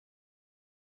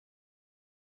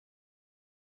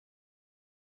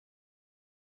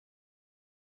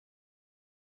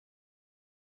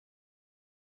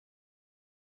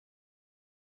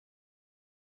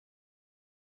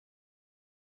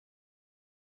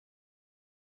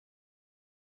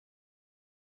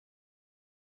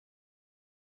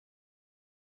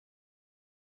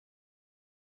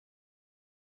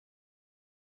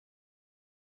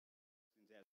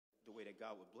the way that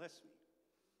God would bless me.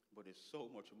 But it's so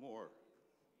much more.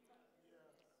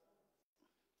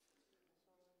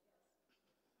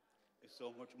 It's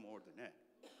so much more than that.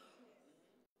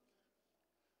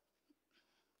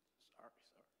 Sorry.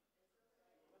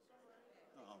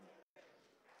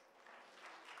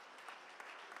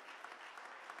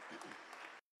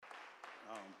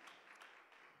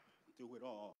 Through it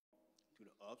all, through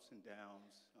the ups and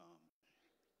downs,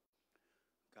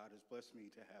 God has blessed me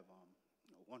to have a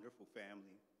wonderful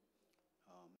family,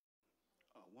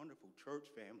 a wonderful church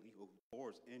family who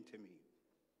pours into me,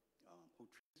 who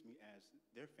treats me as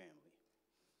their family.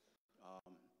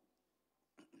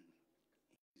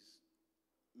 He's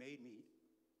made me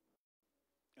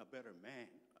a better man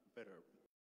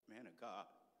of God,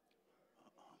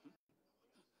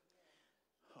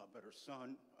 a better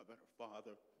son, a better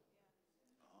father, a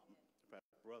better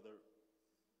brother.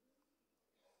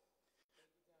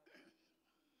 And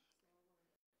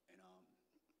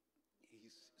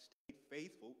he's stayed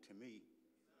faithful to me.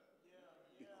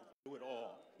 You know, through it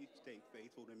all, he stayed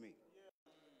faithful to me.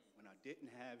 When I didn't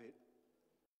have it,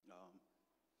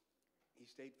 he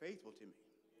stayed faithful to me.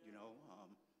 You know,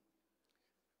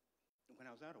 when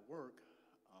I was out of work,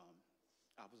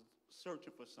 I was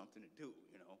searching for something to do,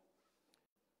 you know,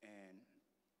 and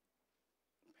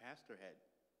the pastor had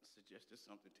suggested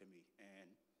something to me, and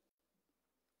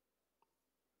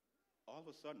all of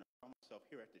a sudden I found myself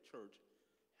here at the church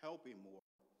helping more,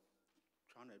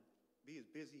 trying to be as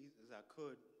busy as I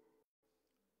could,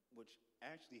 which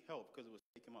actually helped because it was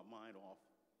taking my mind off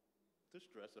the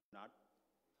stress of not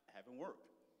having work.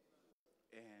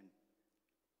 And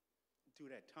through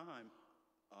that time,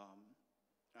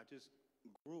 I just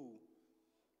grew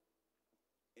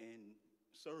in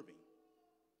serving.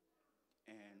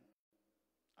 And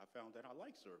I found that I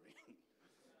like serving.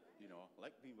 You know, I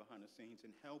like being behind the scenes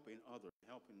and helping others,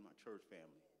 helping my church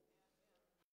family.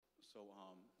 So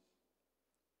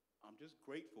I'm just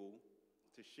grateful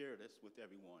to share this with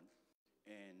everyone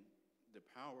and the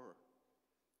power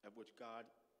at which God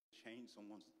changed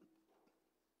someone's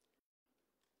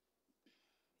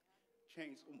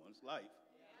life.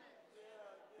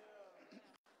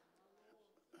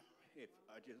 If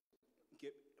I just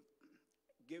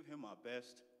give him my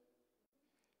best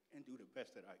and do the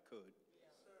best that I could,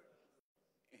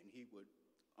 and he would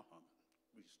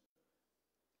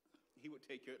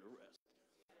take care of the rest.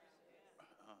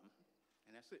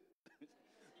 And that's it.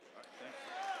 All right, thank you.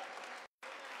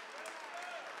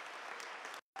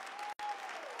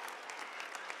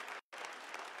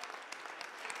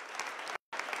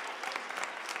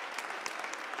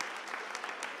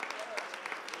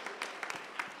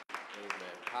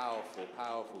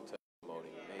 Powerful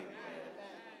testimony. Amen.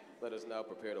 Let us now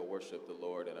prepare to worship the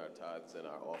Lord in our tithes and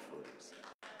our offerings.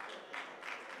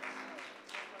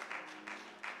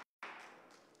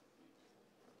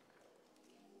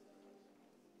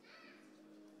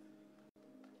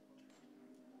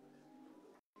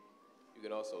 You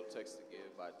can also text to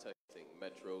give by texting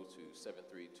Metro to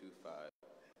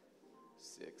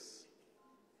 73256.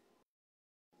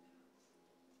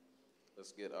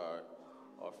 Let's get our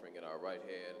offering in our right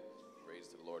hand. Raise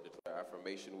to the Lord. Declare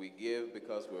affirmation. We give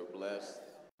because we're blessed.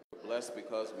 We're blessed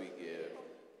because we give.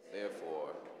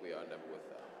 Therefore, we are never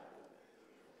without.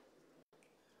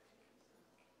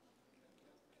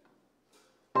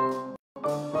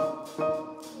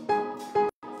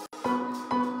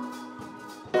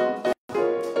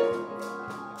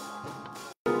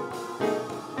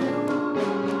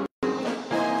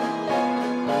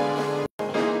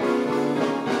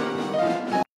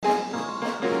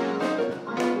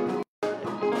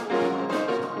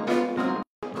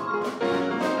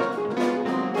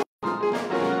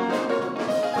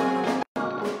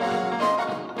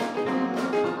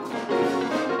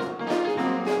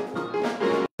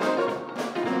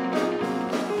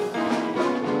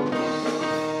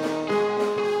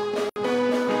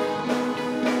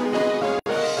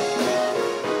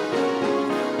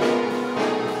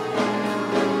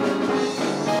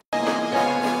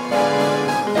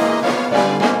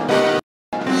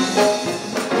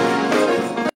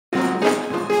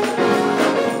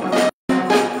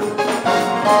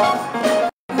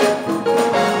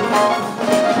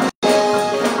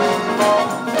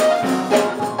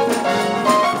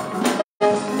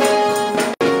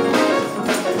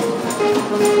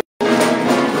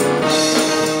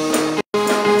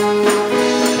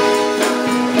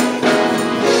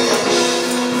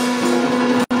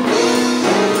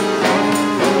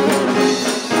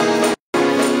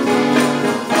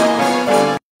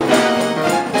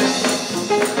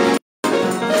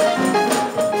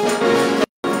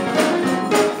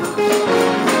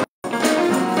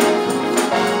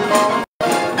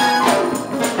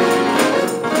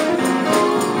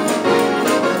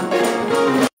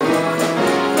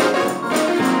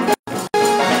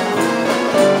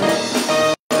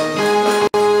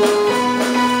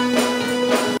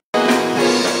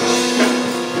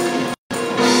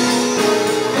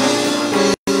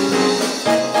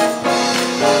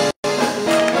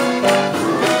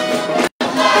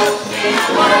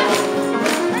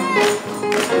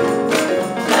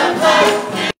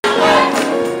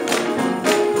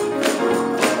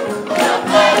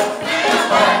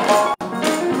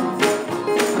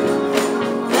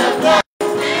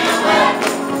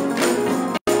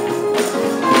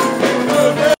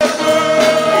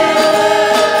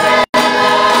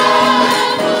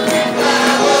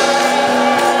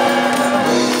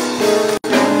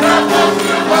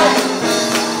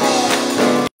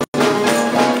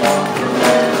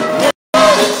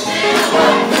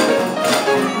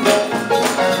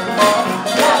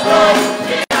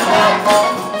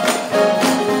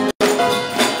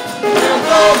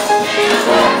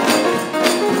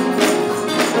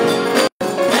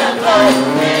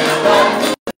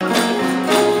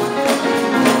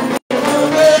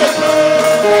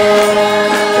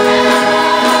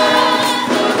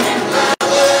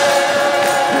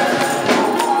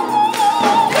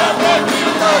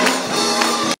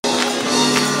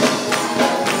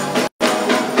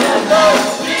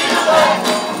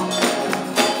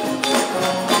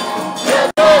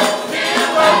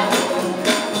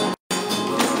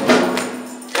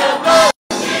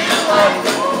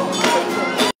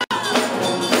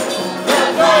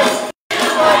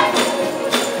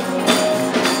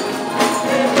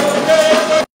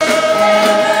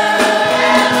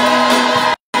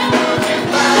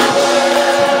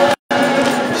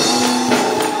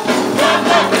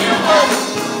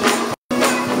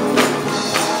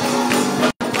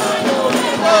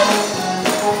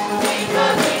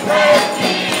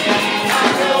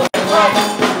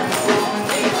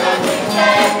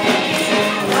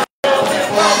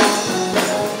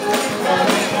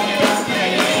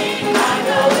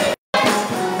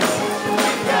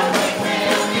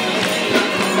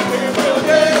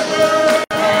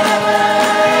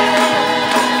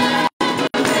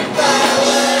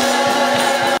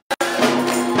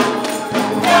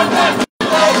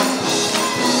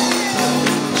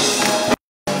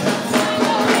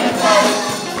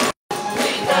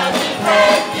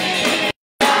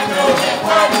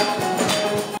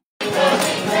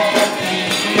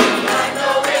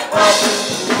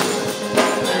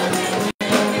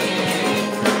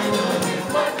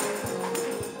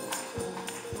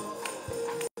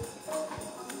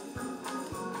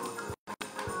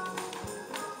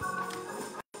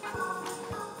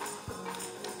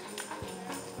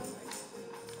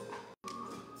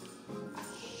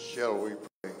 Shall we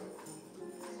pray?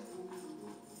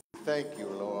 Thank you,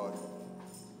 Lord.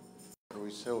 And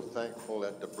we're so thankful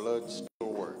that the blood still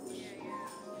works.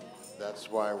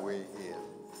 That's why we're here.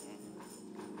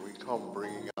 We come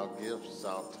bringing our gifts,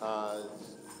 our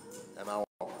tithes, and our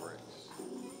offerings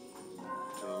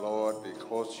to the Lord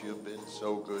because you've been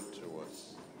so good to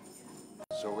us.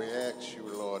 So we ask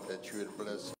you, Lord, that you would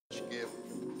bless each gift,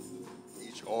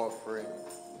 each offering,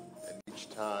 and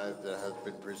each tithe that has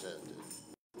been presented,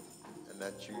 and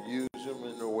that you use them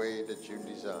in the way that you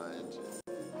designed.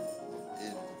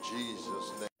 In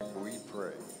Jesus' name we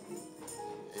pray.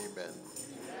 Amen.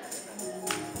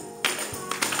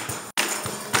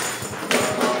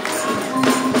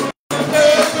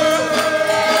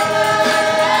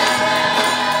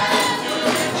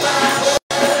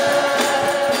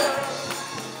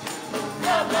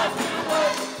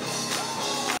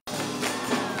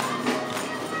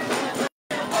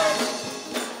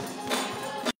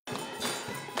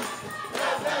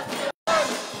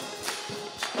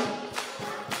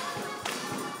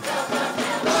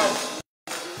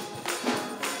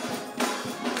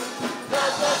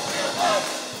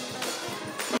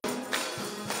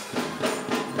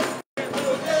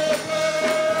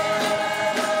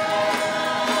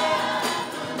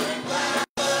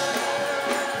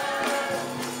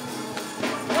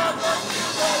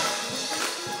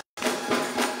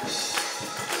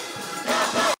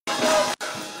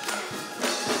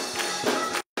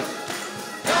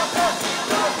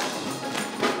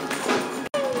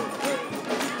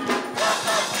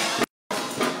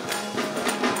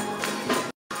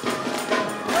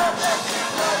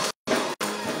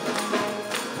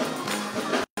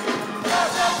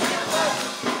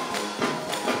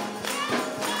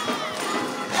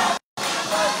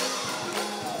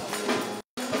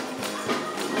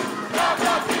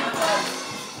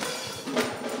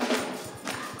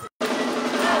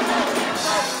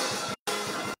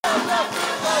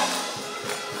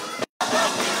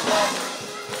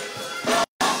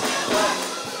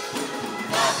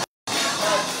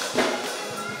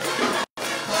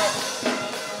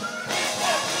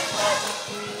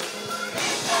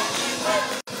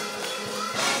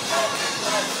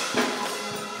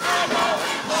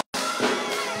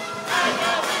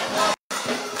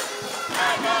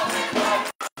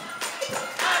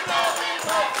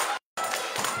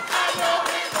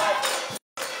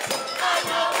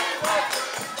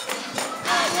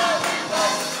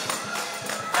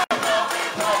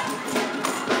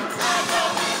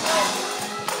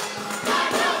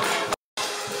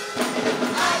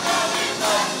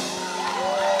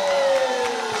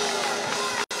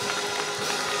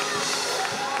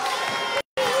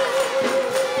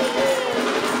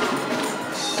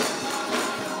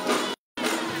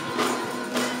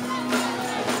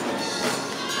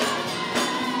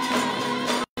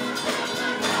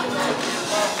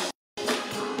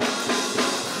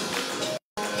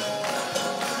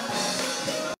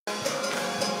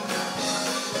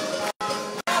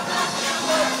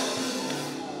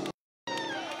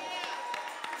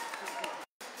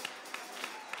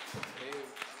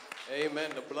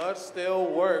 Amen. The blood still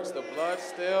works. The blood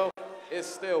still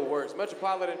works.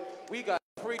 Metropolitan, we got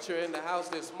a preacher in the house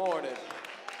this morning.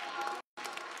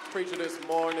 Preacher this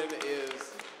morning is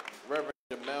Reverend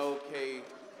Jahmel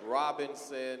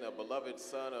Robinson, a beloved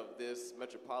son of this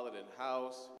Metropolitan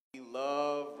house. We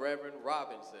love Reverend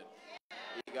Robinson.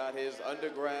 He got his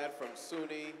undergrad from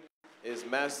SUNY, his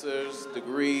master's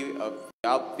degree of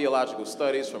theological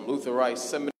studies from Lutherite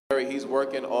Seminary. He's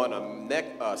working on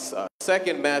a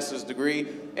second master's degree,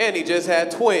 and he just had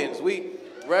twins.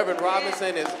 Reverend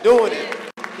Robinson is doing it.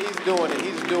 He's doing it.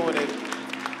 He's doing it.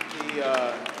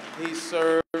 He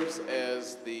serves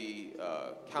as the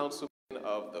councilman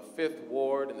of the 5th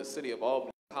Ward in the city of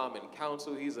Albany Common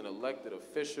Council. He's an elected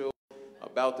official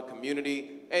about the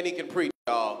community, and he can preach,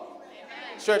 y'all.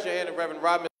 Stretch your hand to Reverend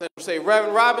Robinson. Say,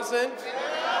 Reverend Robinson,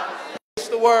 preach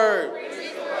the word.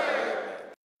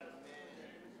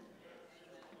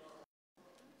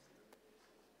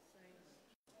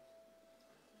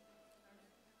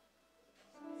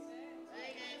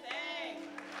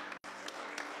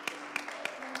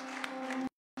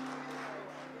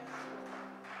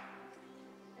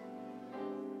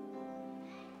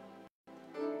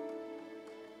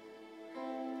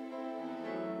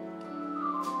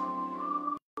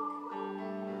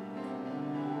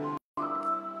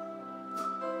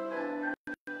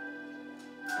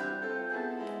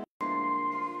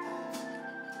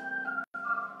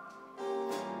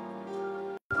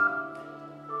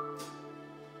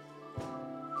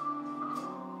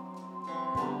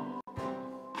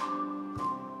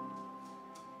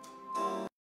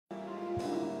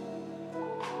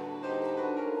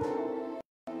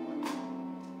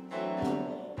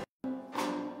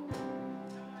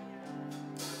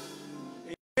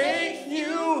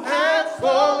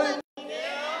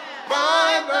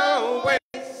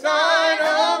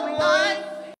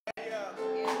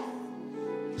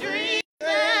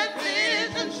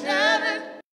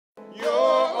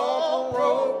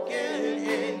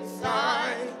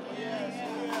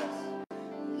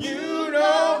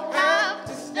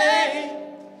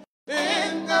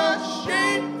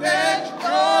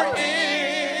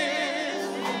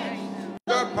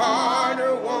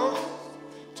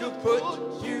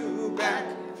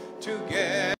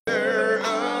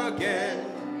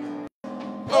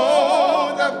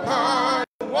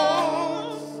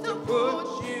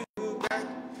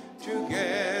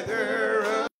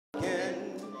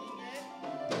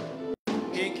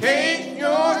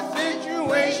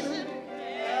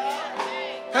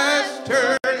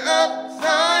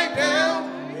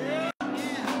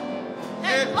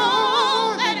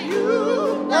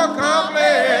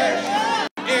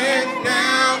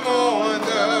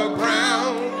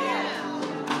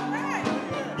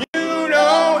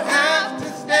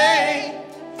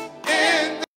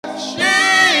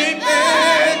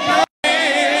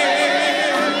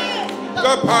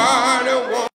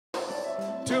 potter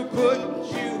wants to put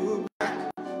you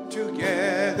back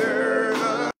together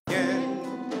again.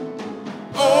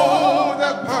 Oh,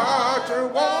 the potter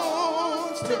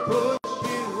wants to put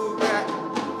you back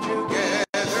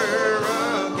together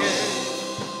again.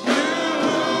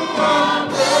 You are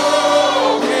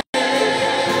broken.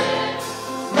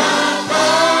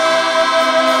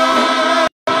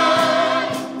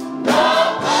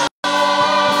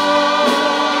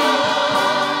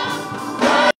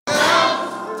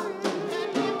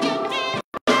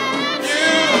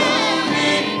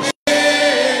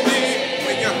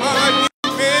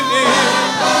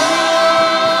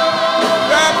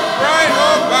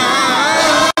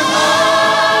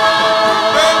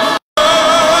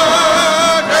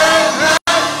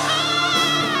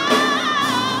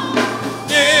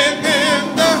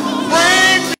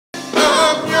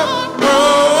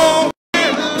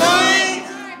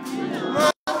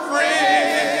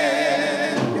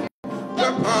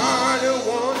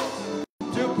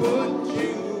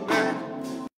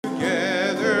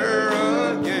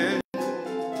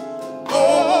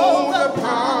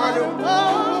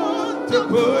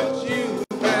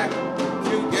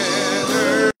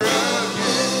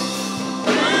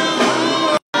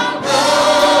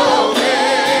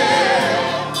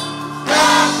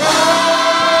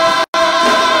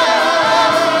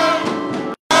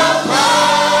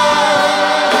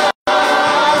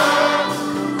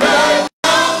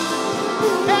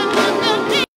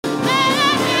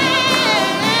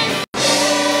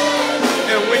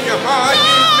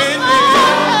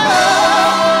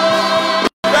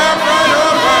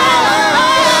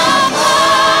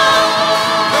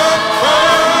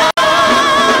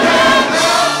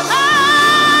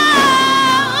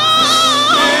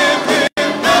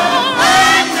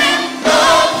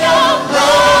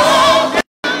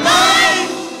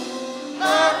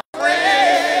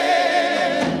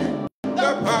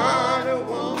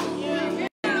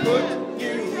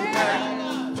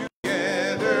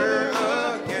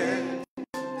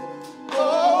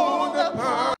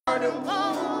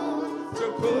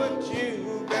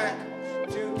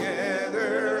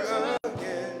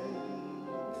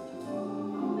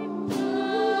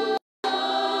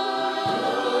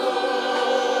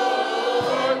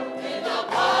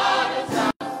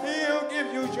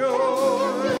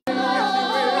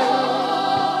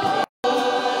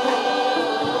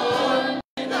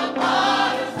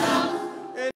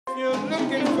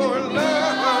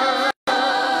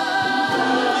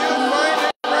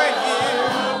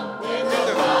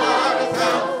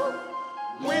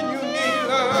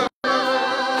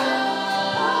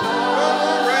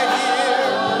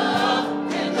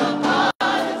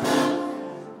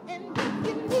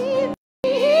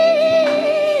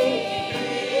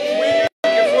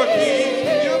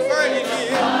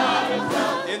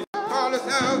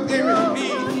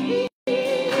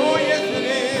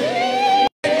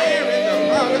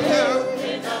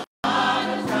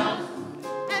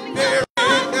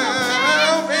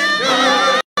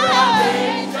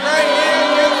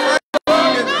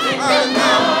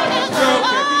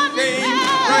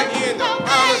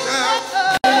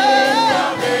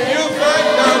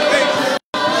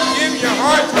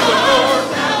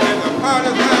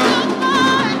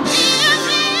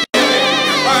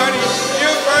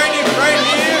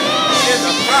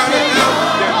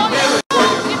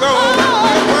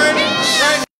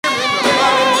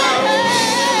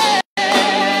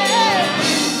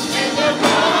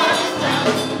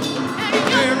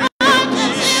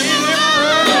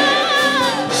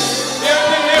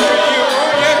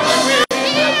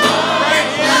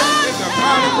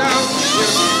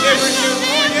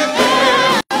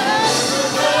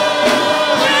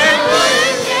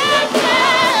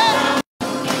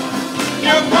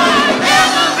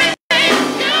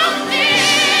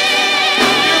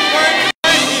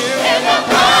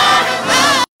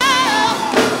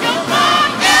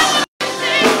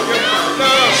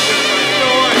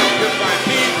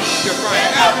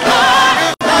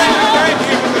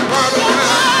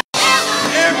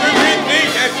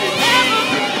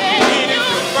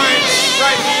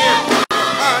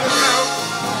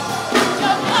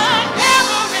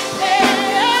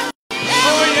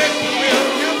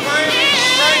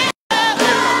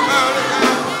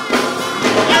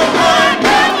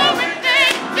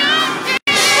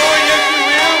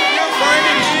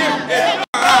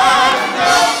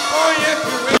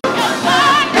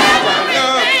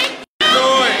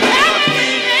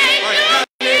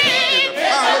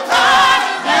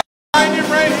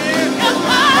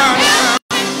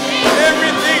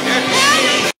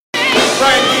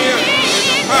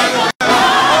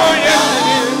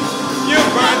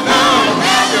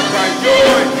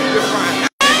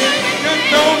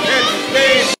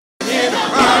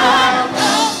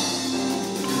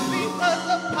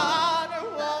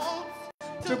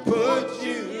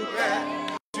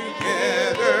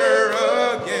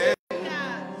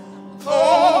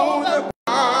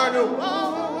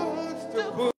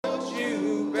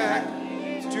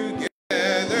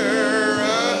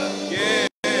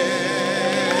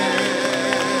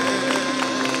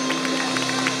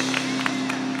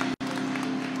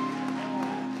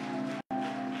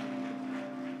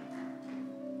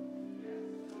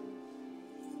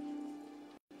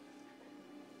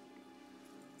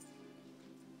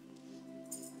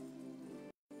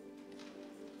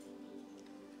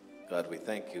 God, we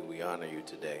thank you, we honor you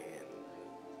today.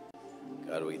 And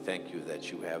God, we thank you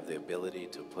that you have the ability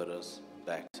to put us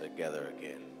back together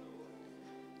again.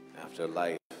 After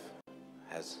life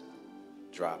has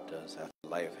dropped us, after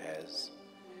life has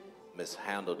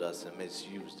mishandled us and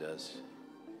misused us,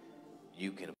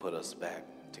 you can put us back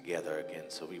together again.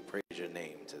 So we praise your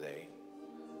name today.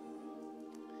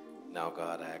 Now,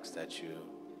 God, I ask that you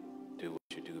do what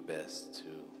you do best, to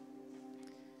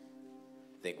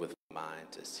think with my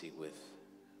mind, to see with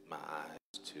my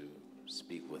eyes, to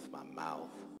speak with my mouth,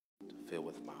 to feel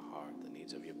with my heart the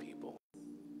needs of your people.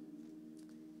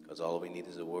 Because all we need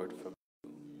is a word from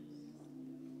you.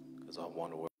 Because our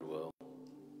one word will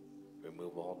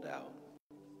remove all doubt.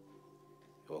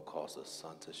 It will cause the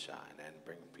sun to shine and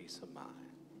bring peace of mind.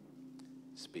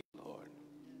 Speak, Lord.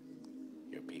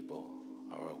 Your people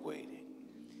are awaiting.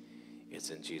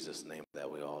 It's in Jesus' name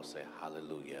that we all say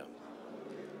hallelujah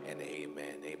and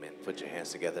amen. Amen. Put your hands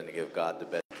together and give God the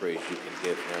best praise you can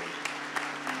give him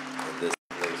in this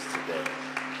place today.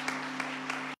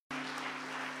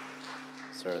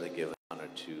 Certainly give honor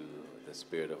to the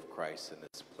Spirit of Christ in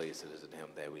this place. It is in him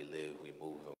that we live, we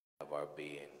move, and we have our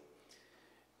being.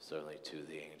 Certainly to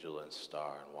the angel and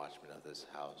star and watchman of this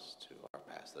house, to our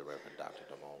pastor, the Reverend Dr.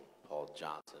 Damone, Paul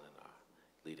Johnson, and our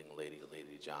leading lady,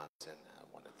 Lady Johnson. I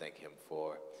want to thank him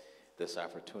for this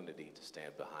opportunity to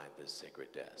stand behind this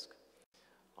sacred desk.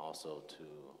 Also to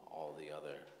all the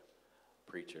other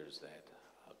preachers that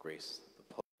grace the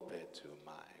pulpit, to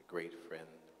my great friend,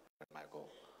 Michael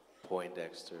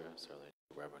Poindexter, certainly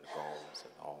to Reverend Gomes,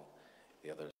 and all the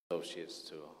other associates,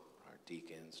 to our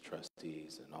deacons,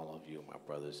 trustees, and all of you, my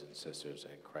brothers and sisters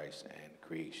in Christ and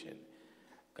creation.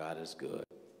 God is good,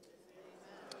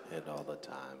 and all the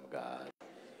time God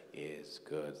is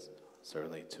good.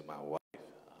 Certainly to my wife,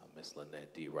 Miss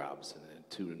Lynette D. Robinson, and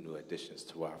two new additions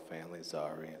to our family,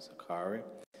 Zari and Zakari.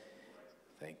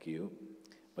 Thank you.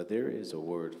 But there is a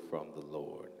word from the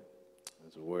Lord.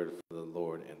 There's a word from the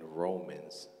Lord in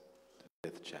Romans, the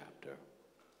 5th chapter.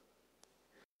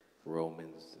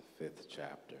 Romans, the 5th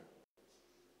chapter.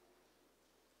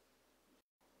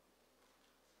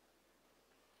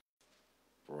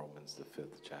 Romans, the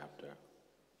 5th chapter.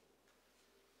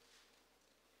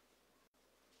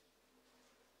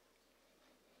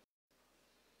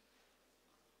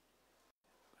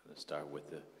 I'm going to start with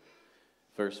the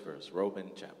first verse.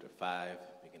 Romans chapter 5,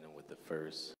 beginning with the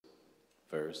first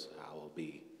verse. I will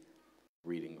be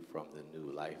reading from the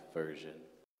New Life Version.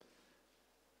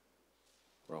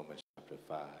 Romans chapter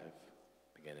 5,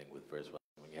 beginning with verse 1.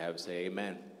 When you have it, say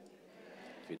amen.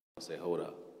 If you don't, say hold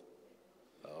up.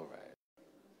 All right.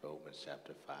 Romans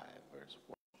chapter 5, verse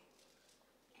 1.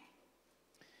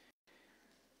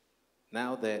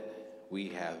 Now that we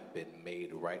have been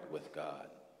made right with God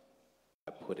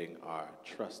by putting our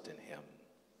trust in him,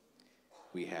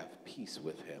 we have peace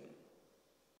with him.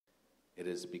 It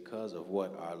is because of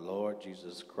what our Lord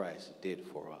Jesus Christ did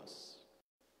for us.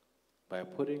 By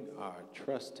putting our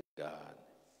trust in God,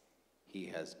 he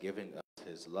has given us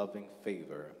his loving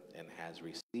favor and has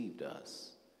received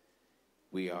us.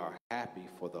 We are happy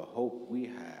for the hope we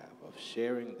have of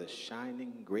sharing the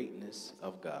shining greatness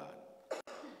of God.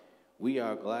 We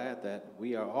are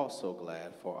also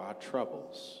glad for our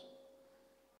troubles.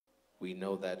 We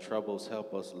know that troubles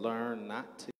help us learn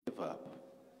not to give up.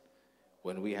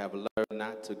 When we have learned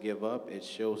not to give up, it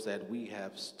shows that we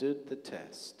have stood the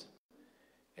test.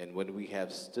 And when we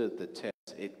have stood the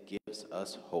test, it gives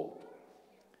us hope.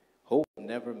 Hope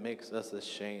never makes us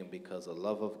ashamed, because the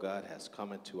love of God has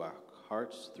come into our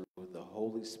hearts through the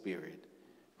Holy Spirit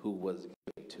who was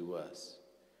given to us.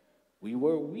 We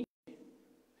were weak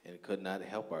and could not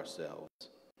help ourselves.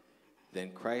 Then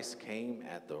Christ came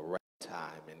at the right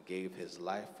time and gave his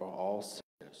life for all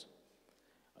sinners.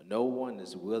 No one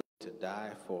is willing to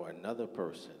die for another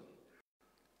person,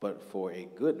 but for a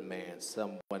good man,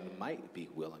 someone might be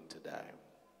willing to die.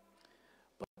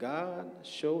 But God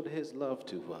showed his love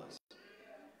to us,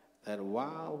 that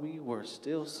while we were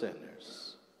still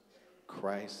sinners,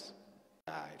 Christ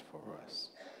died for us.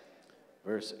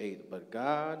 Verse 8, but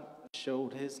God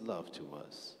showed his love to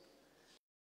us.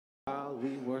 While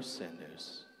we were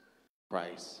sinners,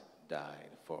 Christ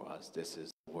died for us. This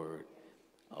is the word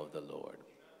of the Lord.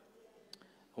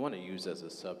 I want to use as a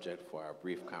subject for our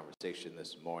brief conversation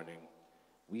this morning,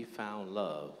 we found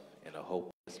love in a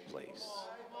hopeless place.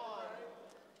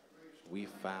 We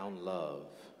found love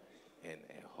in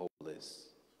a hopeless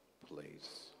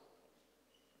place.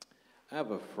 I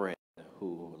have a friend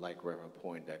who, like Reverend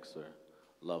Poindexter,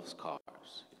 loves cars.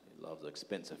 He loves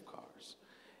expensive cars.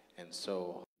 And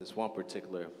so this one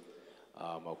particular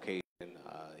occasion,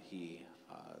 he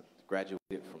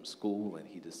graduated from school, and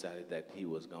he decided that he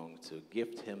was going to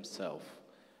gift himself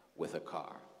with a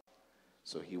car.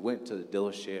 So he went to the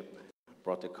dealership,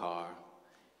 brought the car,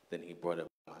 then he brought it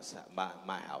to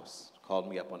my house, called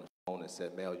me up on the phone and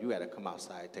said, Mel, you got to come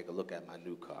outside and take a look at my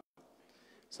new car.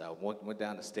 So I went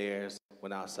down the stairs,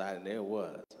 went outside, and there it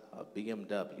was, a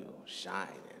BMW,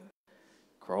 shining,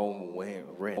 chrome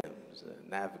rims,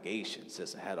 navigation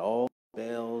system, had all the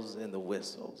bells and the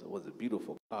whistles. It was a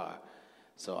beautiful car.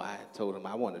 So I told him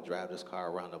I want to drive this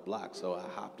car around the block. So I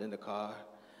hopped in the car,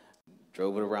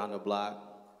 drove it around the block,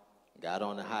 got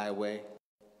on the highway,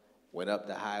 went up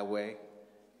the highway,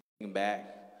 came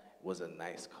back. It was a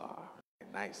nice car,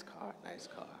 nice car, nice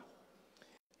car.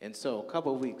 And so a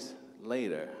couple of weeks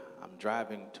later, I'm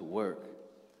driving to work,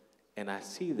 and I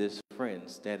see this friend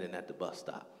standing at the bus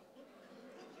stop.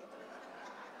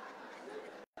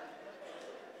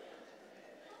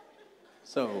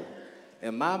 So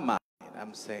in my mind,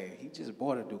 I'm saying, he just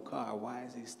bought a new car. Why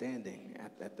is he standing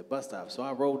at the bus stop? So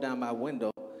I rolled down my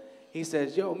window. He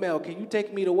says, yo, Mel, can you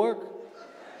take me to work?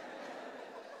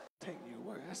 Take you to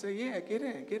work. I said, yeah, get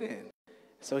in.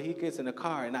 So he gets in the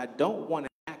car, and I don't want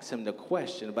to ask him the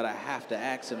question, but I have to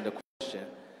ask him the question.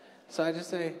 So I just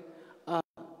say,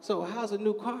 so how's the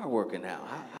new car working out?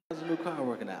 How's the new car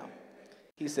working out?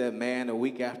 He said, man, a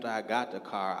week after I got the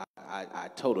car, I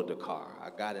totaled the car. I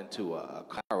got into a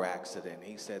car accident.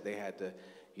 He said they had to,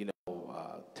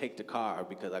 take the car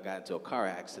because I got into a car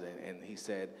accident. And he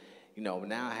said,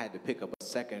 now I had to pick up a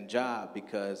second job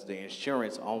because the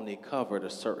insurance only covered a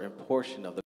certain portion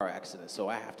of the car accident. So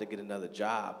I have to get another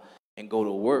job and go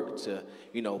to work to,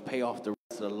 pay off the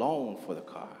rest of the loan for the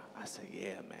car. I said,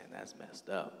 yeah, man, that's messed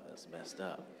up. That's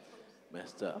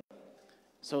messed up.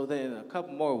 So then a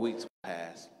couple more weeks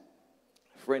passed.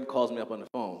 A friend calls me up on the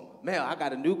phone. Mel, I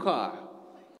got a new car.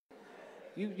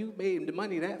 You made the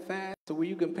money that fast so where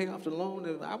you can pay off the loan?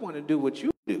 And I want to do what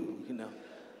you do,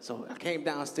 So I came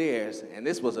downstairs, and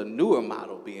this was a newer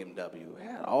model BMW. It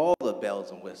had all the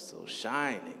bells and whistles,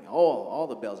 shining, all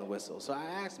the bells and whistles. So I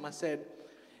asked him, I said,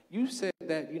 you said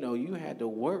that, you had to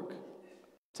work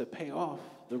to pay off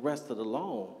the rest of the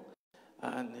loan.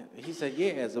 And he said,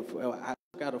 yeah, I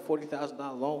got a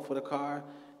 $40,000 loan for the car.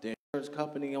 The insurance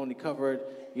company only covered,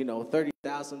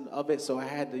 $30,000 of it, so I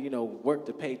had to, work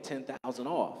to pay $10,000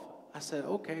 off. I said,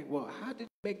 okay, well, how did you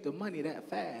make the money that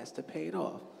fast to pay it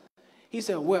off? He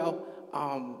said, well,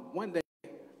 one day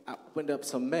I opened up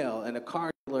some mail, and the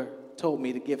car dealer told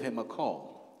me to give him a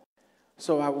call.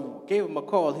 So I gave him a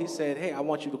call. He said, hey, I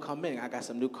want you to come in. I got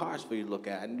some new cars for you to look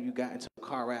at. I knew you got into a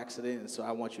car accident, and so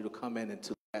I want you to come in and to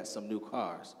look at some new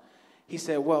cars. He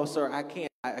said, well, sir, I can't,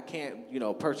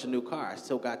 purchase a new car. I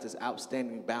still got this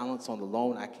outstanding balance on the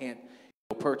loan. I can't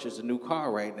purchase a new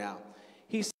car right now.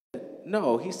 He said,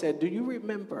 no. He said, do you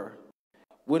remember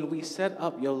when we set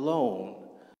up your loan,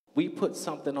 we put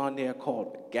something on there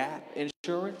called gap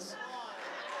insurance?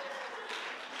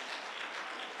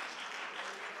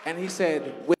 And he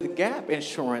said, with gap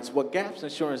insurance, what gap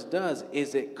insurance does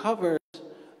is it covers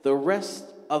the rest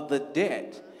of the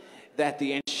debt that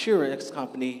the insurance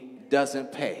company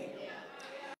doesn't pay.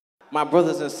 My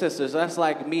brothers and sisters, that's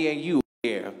like me and you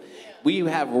here. We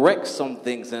have wrecked some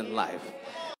things in life.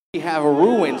 We have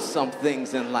ruined some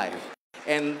things in life.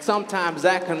 And sometimes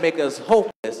that can make us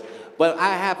hopeless. But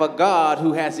I have a God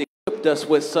who has equipped us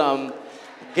with some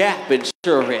gap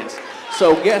insurance.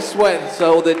 So guess what?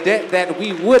 So the debt that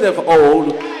we would have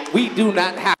owed, we do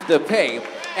not have to pay.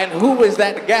 And who is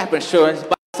that gap insurance?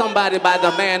 Somebody by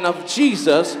the man of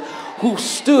Jesus who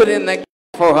stood in the gap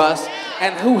for us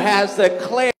and who has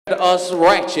declared us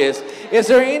righteous. Is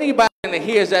there anybody in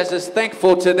here that's just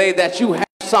thankful today that you have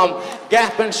some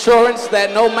gap insurance,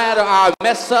 that no matter our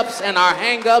mess-ups and our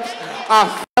hang-ups,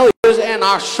 our failures and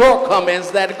our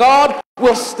shortcomings, that God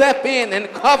will step in and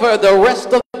cover the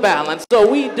rest of the balance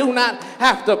so we do not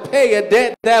have to pay a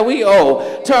debt that we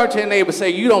owe? Turn to your neighbor and say,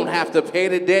 you don't have to pay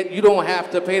the debt. You don't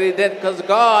have to pay the debt because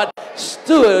God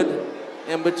stood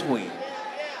in between.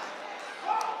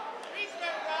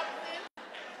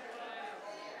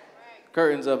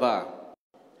 Curtains of our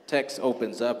text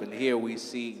opens up, and here we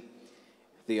see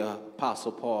the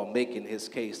Apostle Paul making his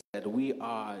case that we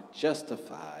are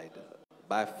justified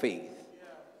by faith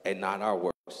and not our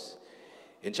works.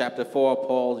 In chapter 4,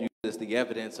 Paul uses the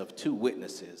evidence of two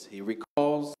witnesses. He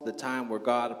recalls the time where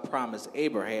God promised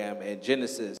Abraham in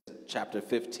Genesis chapter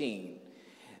 15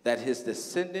 that his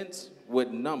descendants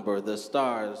would number the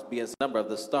stars, be as number of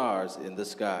the stars in the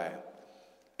sky.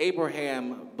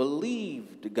 Abraham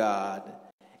believed God,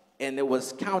 and it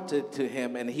was counted to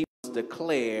him, and he was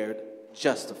declared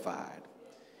justified.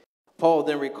 Paul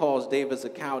then recalls David's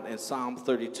account in Psalm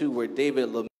 32, where David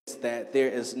laments that there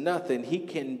is nothing he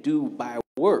can do by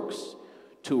works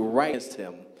to right against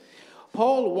him.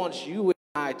 Paul wants you and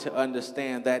I to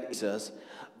understand that Jesus,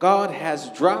 God has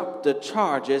dropped the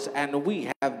charges and we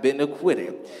have been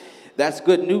acquitted. That's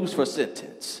good news for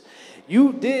sentence.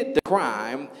 You did the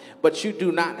crime, but you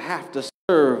do not have to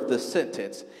serve the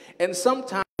sentence. And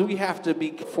sometimes we have to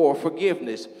be for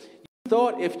forgiveness. You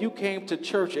thought if you came to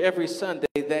church every Sunday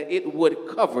that it would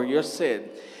cover your sin.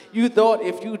 You thought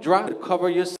if you dropped it, cover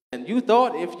your sin. You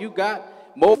thought if you got,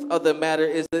 most of the matter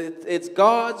is that it's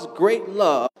God's great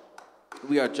love,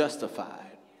 we are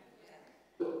justified.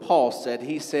 Paul said,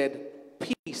 he said,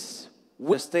 peace,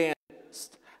 understand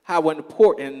how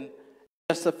important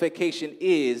justification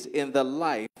is in the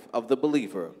life of the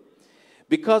believer.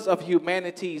 Because of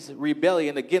humanity's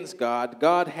rebellion against God,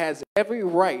 God has every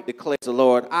right, declares the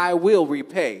Lord, I will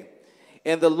repay.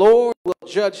 And the Lord will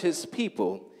judge his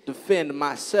people, defend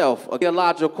myself, a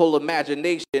theological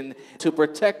imagination to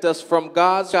protect us from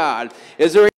God's God.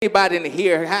 Is there anybody in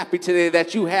here happy today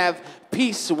that you have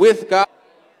peace with God?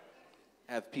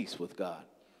 Have peace with God.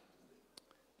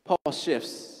 Paul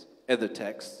shifts in the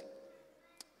text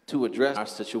to address our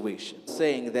situation,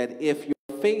 saying that if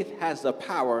your faith has the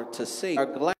power to save, our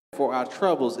glad for our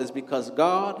troubles is because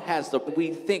God has the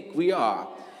we think we are.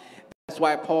 That's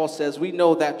why Paul says we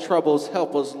know that troubles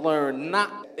help us learn,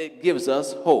 not it gives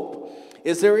us hope.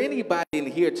 Is there anybody in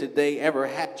here today ever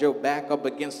had your back up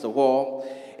against the wall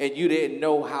and you didn't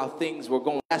know how things were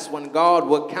going? That's when God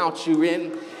will count you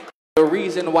in. The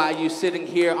reason why you're sitting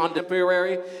here on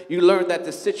temporary, you learn that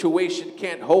the situation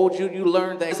can't hold you. You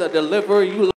learn that he's a deliverer.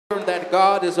 You learn that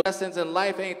God is lessons in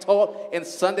life ain't taught in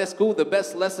Sunday school. The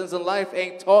best lessons in life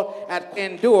ain't taught at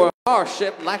endure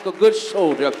hardship like a good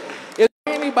soldier. Is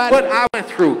there anybody what I went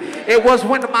through? It was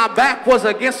when my back was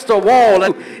against the wall.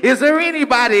 Is there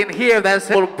anybody in here that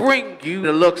will bring you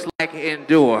that looks like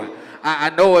endure? I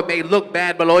know it may look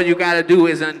bad, but all you got to do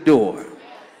is endure.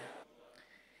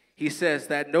 He says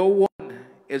that no one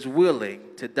is willing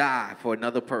to die for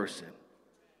another person.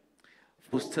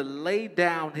 Was to lay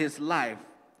down his life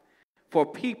for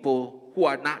people who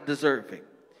are not deserving.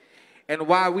 And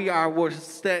while we were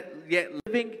yet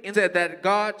living, instead that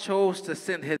God chose to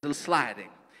send his sliding.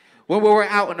 When we were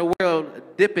out in the world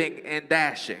dipping and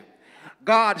dashing,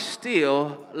 God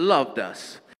still loved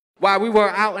us. While we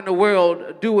were out in the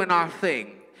world doing our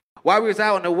thing, while we was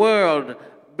out in the world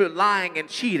lying and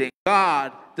cheating,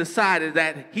 God decided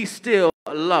that he still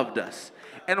loved us.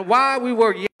 And while we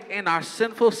were yet in our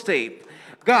sinful state,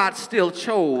 God still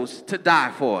chose to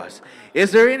die for us.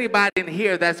 Is there anybody in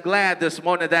here that's glad this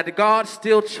morning that God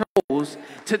still chose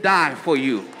to die for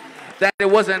you? That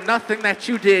it wasn't nothing that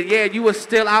you did. Yeah, you were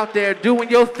still out there doing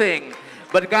your thing,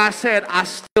 but God said, I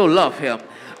still love him.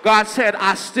 God said,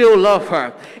 I still love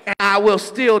her, and I will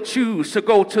still choose to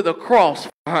go to the cross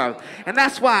for her. And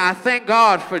that's why I thank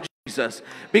God for Jesus,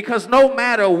 because no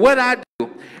matter what I do,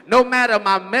 no matter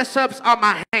my mess-ups or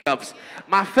my hang-ups,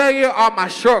 my failure or my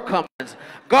shortcomings,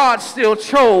 God still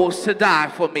chose to die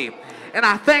for me. And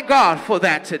I thank God for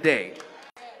that today.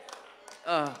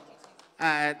 I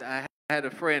had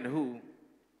a friend who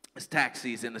it's tax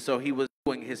season, so he was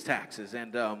doing his taxes,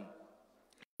 and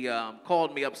he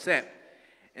called me upset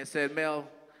and said, Mel,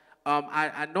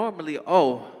 I normally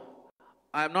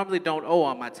don't owe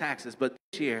on my taxes, but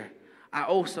this year I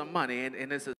owe some money,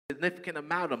 and it's a significant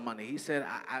amount of money. He said,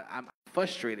 I'm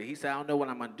frustrated. He said, I don't know what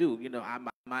I'm going to do. You know, I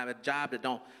have a job that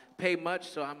don't pay much,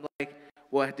 so I'm like,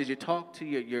 well, did you talk to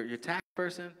your tax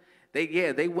person?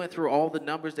 They went through all the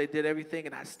numbers. They did everything,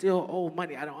 and I still owe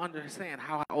money. I don't understand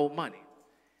how I owe money.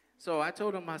 So I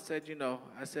told him, I said,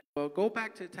 well, go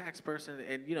back to the tax person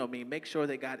and, make sure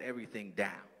they got everything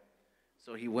down.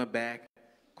 So he went back,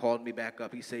 called me back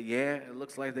up. He said, yeah, it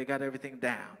looks like they got everything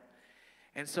down.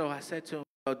 And so I said to him,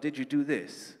 well, did you do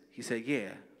this? He said,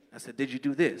 yeah. I said, did you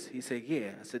do this? He said,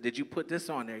 yeah. I said, did you put this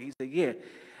on there? He said, yeah.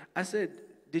 I said,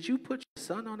 did you put your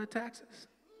son on the taxes?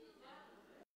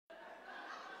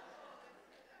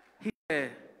 He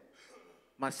said,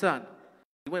 my son.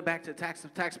 He went back to the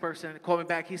tax person and called me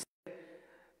back. He said,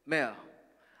 Mel,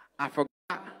 I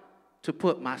forgot to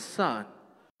put my son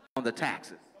on the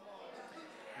taxes.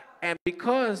 And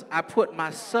because I put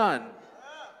my son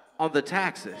on the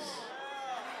taxes,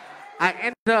 I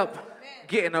ended up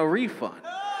getting a refund.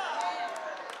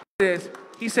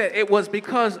 He said it was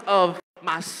because of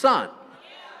my son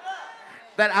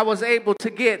that I was able to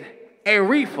get a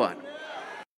refund.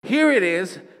 Here it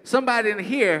is, somebody in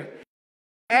here,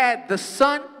 add the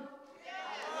son,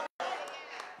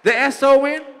 the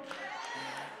S-O-N,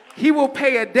 he will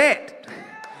pay a debt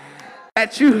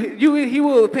that he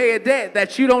will pay a debt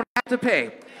that you don't have to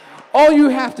pay. All you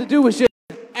have to do is just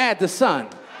add the Son.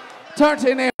 Turn to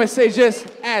your neighbor and say, just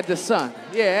add the Son.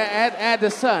 Yeah, add the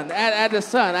Son. Add the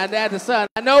Son. Add the Son.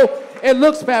 I know it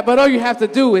looks bad, but all you have to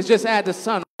do is just add the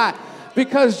Son. Why?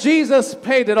 Because Jesus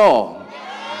paid it all.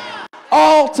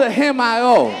 All to him I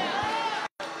owe.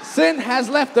 Sin has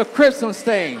left a crimson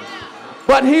stain,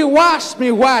 but he washed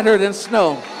me whiter than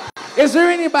snow. Is there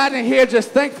anybody in here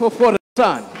just thankful for the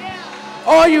Son?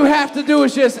 All you have to do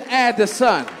is just add the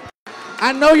Son.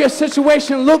 I know your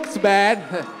situation looks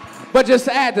bad, but just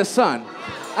add the Son.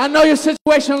 I know your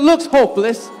situation looks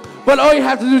hopeless, but all you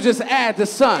have to do is just add the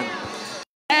Son.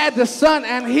 Add the Son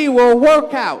and he will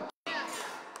work out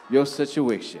your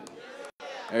situation.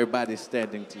 Everybody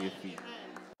standing to your feet.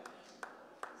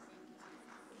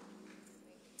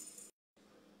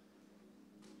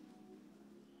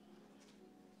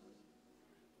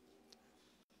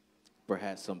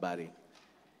 Perhaps somebody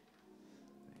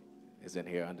is in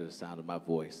here under the sound of my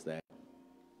voice that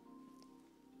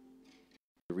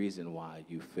the reason why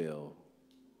you feel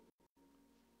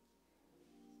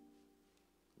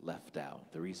left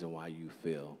out, the reason why you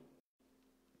feel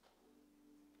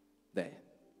that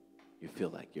you feel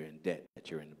like you're in debt,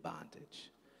 that you're in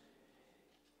bondage,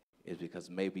 is because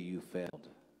maybe you failed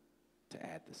to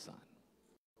add the Son.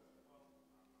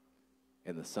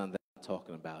 And the Son that I'm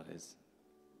talking about is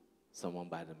someone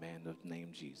by the name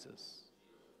Jesus,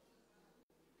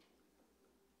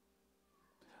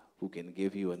 who can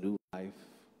give you a new life,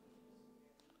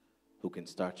 who can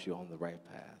start you on the right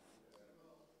path.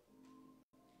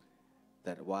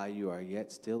 That while you are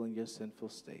yet still in your sinful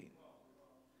state,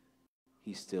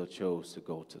 he still chose to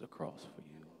go to the cross for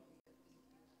you.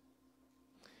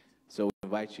 So we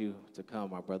invite you to come,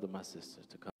 my brother, my sister,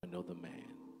 to come and know the man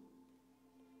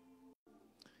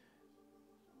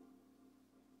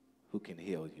who can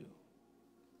heal you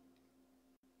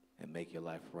and make your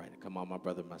life right. Come on, my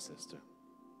brother, my sister.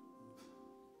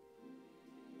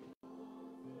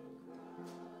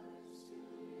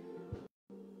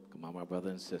 Come on, my brother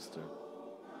and sister.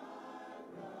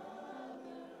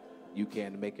 You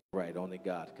can't make it right. Only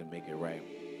God can make it right.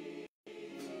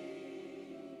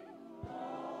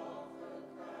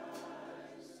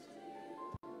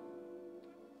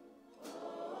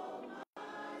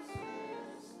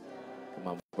 Come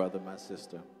on, my brother, my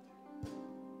sister.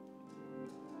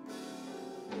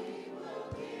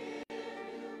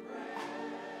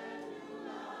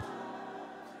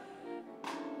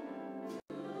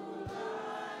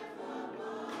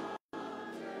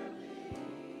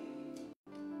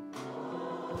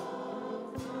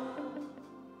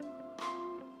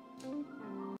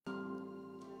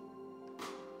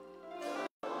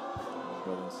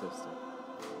 Brother and sister.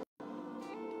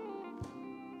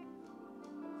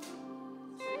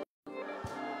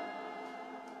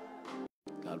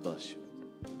 God bless you.